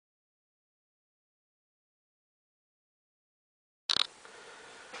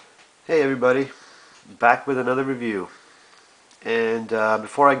Hey everybody, back with another review. And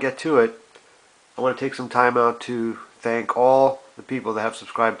before I get to it, I want to take some time out to thank all the people that have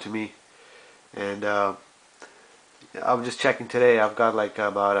subscribed to me. And I was just checking today, I've got like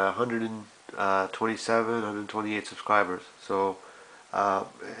about 127, 128 subscribers. So uh,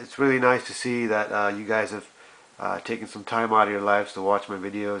 it's really nice to see that you guys have taken some time out of your lives to watch my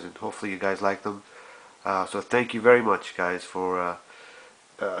videos, and hopefully you guys like them. So thank you very much, guys, for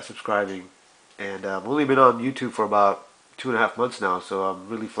subscribing. And I've only been on YouTube for about 2.5 months now, so I'm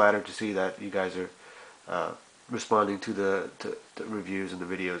really flattered to see that you guys are responding to the reviews and the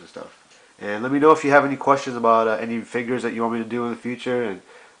videos and stuff. And let me know if you have any questions about any figures that you want me to do in the future, and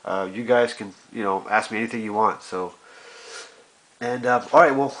you guys can, ask me anything you want. So, and all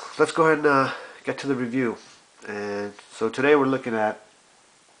right, well, let's go ahead and get to the review. And so today we're looking at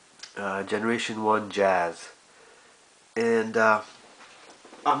Generation 1 Jazz. And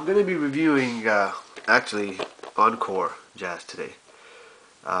I'm going to be reviewing actually Encore Jazz today.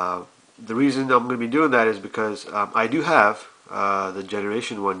 The reason I'm going to be doing that is because I do have the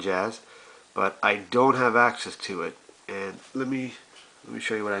Generation 1 Jazz, but I don't have access to it. And let me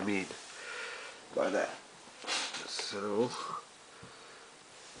show you what I mean by that. So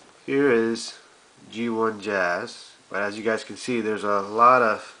here is G1 Jazz, but as you guys can see, there's a lot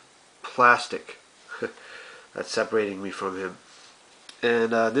of plastic that's separating me from him.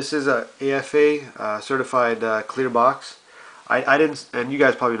 And this is a AFA certified clear box. I didn't, and you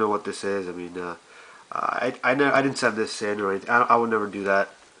guys probably know what this is. I mean, I didn't send this in or anything. I would never do that.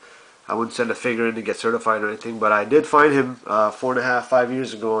 I wouldn't send a figure in to get certified or anything. But I did find him 4.5, 5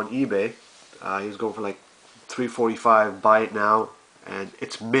 years ago on eBay. He was going for like $345. Buy it now, and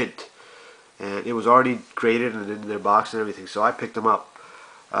it's mint. And it was already graded and in their box and everything. So I picked him up.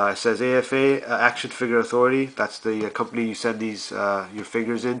 It says AFA, Action Figure Authority. That's the company you send these your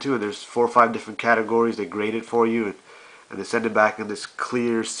figures into, and there's 4 or 5 different categories. They grade it for you, and they send it back in this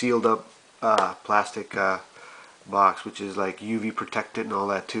clear, sealed up plastic box, which is like UV protected and all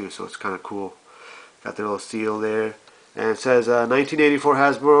that too. So it's kind of cool. Got the little seal there, and it says 1984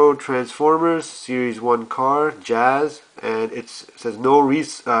 Hasbro Transformers Series 1 car Jazz, and it says no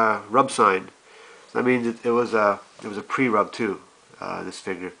rub sign. That means it was a pre-rub too. This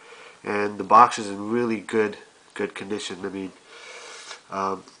figure, and the box is in really good condition. I mean,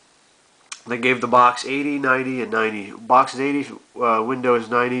 they gave the box 80, 90, and 90. Box is 80, window is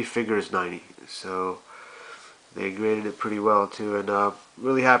 90, figure is 90. So they graded it pretty well too, and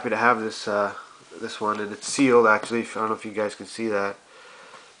really happy to have this this one, and it's sealed actually. I don't know if you guys can see that.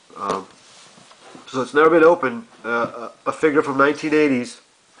 So it's never been opened. A figure from 1980s,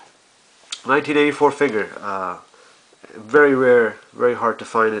 1984 figure. Very rare, very hard to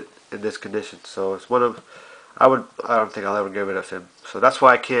find it in this condition. So it's one of, I don't think I'll ever get rid of him. So that's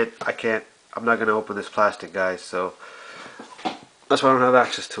why I'm not going to open this plastic, guys. So that's why I don't have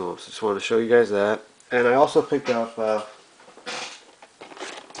access to him. So just wanted to show you guys that. And I also picked up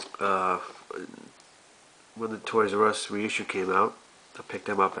when the Toys R Us reissue came out. I picked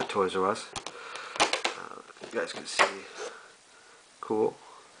them up at Toys R Us. You guys can see. Cool.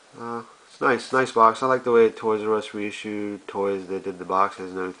 It's nice box. I like the way Toys R Us reissued toys. They did the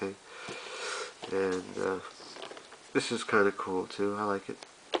boxes and everything. And this is kind of cool too. I like it.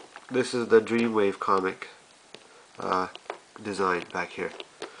 This is the Dreamwave comic design back here.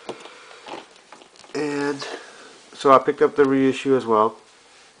 And so I picked up the reissue as well.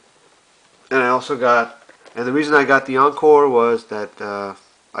 And I also got, and the reason I got the Encore was that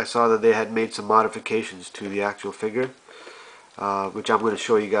I saw that they had made some modifications to the actual figure. Which I'm going to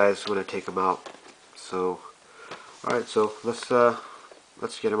show you guys when I take them out. So, alright, so let's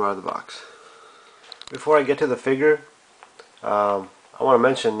get them out of the box. Before I get to the figure, I want to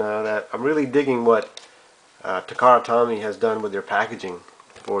mention that I'm really digging what Takara Tomy has done with their packaging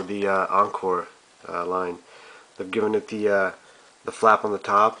for the Encore line. They've given it the flap on the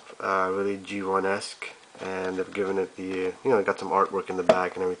top, really G1-esque, and they've given it the, got some artwork in the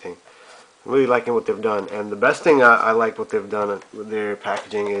back and everything. I'm really liking what they've done, and the best thing I like what they've done with their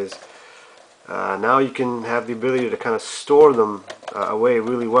packaging is now you can have the ability to kind of store them away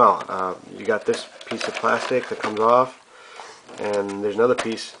really well. You got this piece of plastic that comes off, and there's another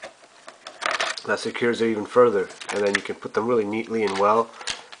piece that secures it even further, and then you can put them really neatly and well.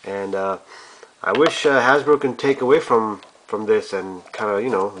 And I wish Hasbro can take away from this and kind of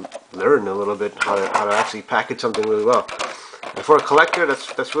learn a little bit how to actually package something really well. And for a collector,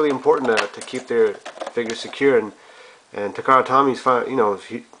 that's really important to keep their figures secure, and Takara Tomy's fine.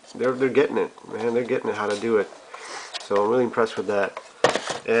 They're getting it, man. They're getting it how to do it. So I'm really impressed with that.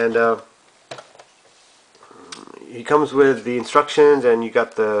 And he comes with the instructions, and you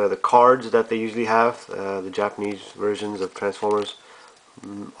got the cards that they usually have, the Japanese versions of Transformers.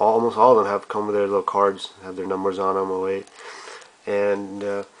 Almost all of them have come with their little cards, have their numbers on them. Oh wait,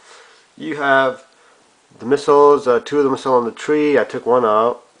 and you have the missiles. Two of the missiles on the tree. I took one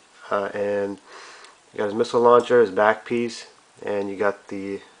out, and you got his missile launcher, his back piece, and you got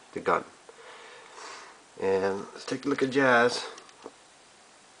the gun. And let's take a look at Jazz.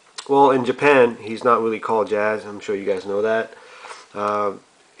 Well, in Japan, he's not really called Jazz. I'm sure you guys know that.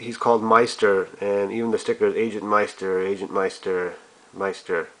 He's called Meister, and even the sticker is Agent Meister, Agent Meister,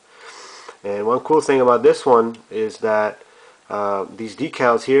 Meister. And one cool thing about this one is that these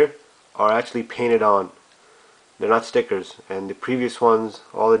decals here are actually painted on. They're not stickers. And the previous ones,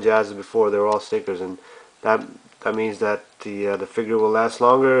 all the Jazzes before, they were all stickers, and that means that the figure will last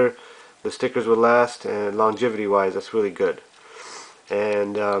longer, the stickers will last, and longevity-wise, that's really good.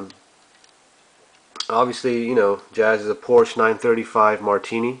 And obviously, you know, Jazz is a Porsche 935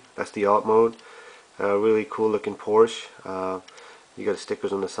 Martini. That's the alt mode. Really cool looking Porsche. You got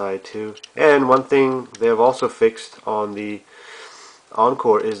stickers on the side too. And one thing they have also fixed on the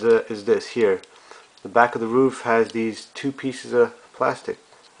Encore is this here. The back of the roof has these two pieces of plastic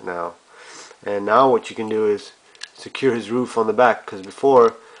now. And now what you can do is secure his roof on the back, because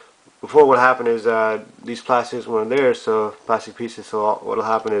before what happened is these plastics weren't there, so plastic pieces. So what'll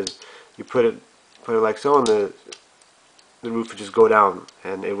happen is you put it like so, and the roof would just go down,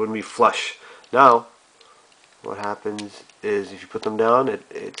 and it wouldn't be flush. Now, what happens is if you put them down,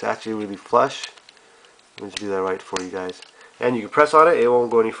 it's actually really flush. Let me just do that right for you guys. And you can press on it; it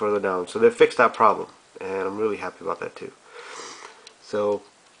won't go any further down. So they fixed that problem, and I'm really happy about that too. So,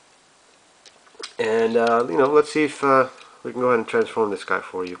 and you know, let's see if we can go ahead and transform this guy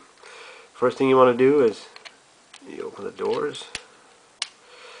for you. First thing you want to do is you open the doors,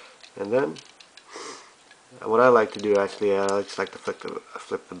 and then what I like to do, actually, I just like to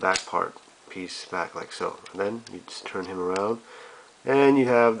flip the back part piece back like so, and then you just turn him around, and you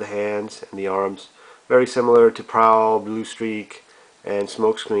have the hands and the arms, very similar to Prowl, Blue Streak, and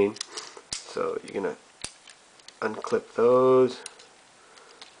Smokescreen. So you're gonna unclip those,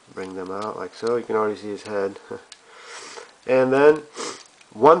 bring them out like so. You can already see his head. And then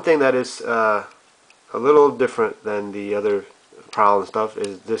one thing that is a little different than the other Prowl and stuff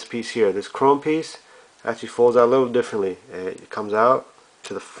is this piece here. This chrome piece actually folds out a little differently. It comes out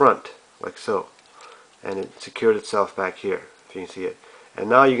to the front like so, and it secured itself back here, if you can see it. And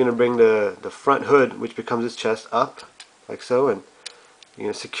now you're going to bring the front hood, which becomes its chest, up like so, and you're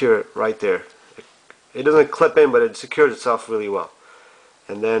going to secure it right there. It doesn't clip in, but it secures itself really well.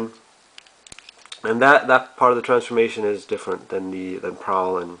 And then that part of the transformation is different than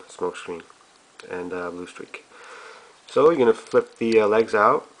Prowl and Smokescreen and Blue Streak. So you're going to flip the legs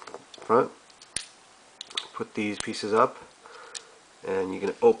out front, put these pieces up, and you're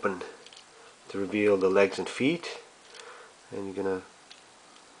going to open to reveal the legs and feet, and you're going to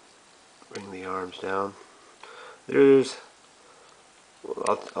bring the arms down. There's,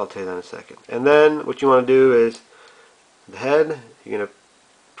 well, I'll tell you that in a second. And then what you want to do is the head, you're going to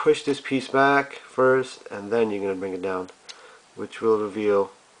push this piece back first, and then you're going to bring it down, which will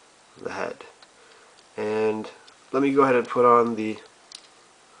reveal the head. And let me go ahead and put on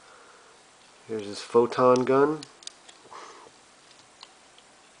here's this photon gun.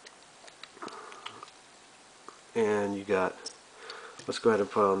 And you got, let's go ahead and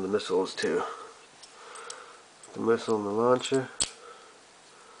put on the missiles too. The missile and the launcher.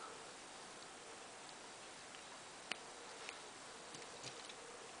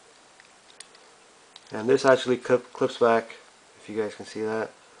 And this actually clips back, if you guys can see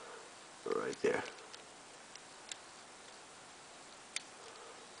that, right there.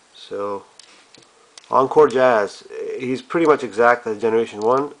 So, Encore Jazz, he's pretty much exact as Generation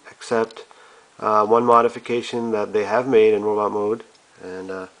 1, except one modification that they have made in robot mode,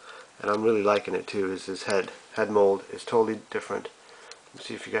 and I'm really liking it too, is his head mold is totally different. Let's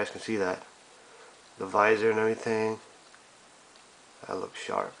see if you guys can see that. The visor and everything, that looks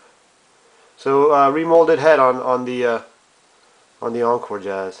sharp. So remolded head on the Encore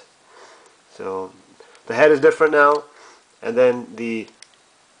Jazz. So the head is different now, and then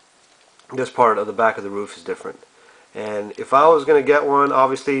this part of the back of the roof is different. And if I was going to get one,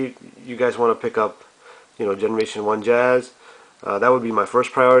 obviously you guys want to pick up, you know, Generation 1 Jazz. That would be my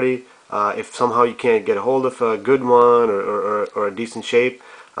first priority. If somehow you can't get a hold of a good one or a decent shape,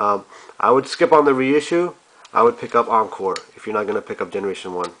 I would skip on the reissue. I would pick up Encore if you're not going to pick up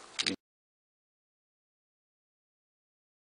Generation 1.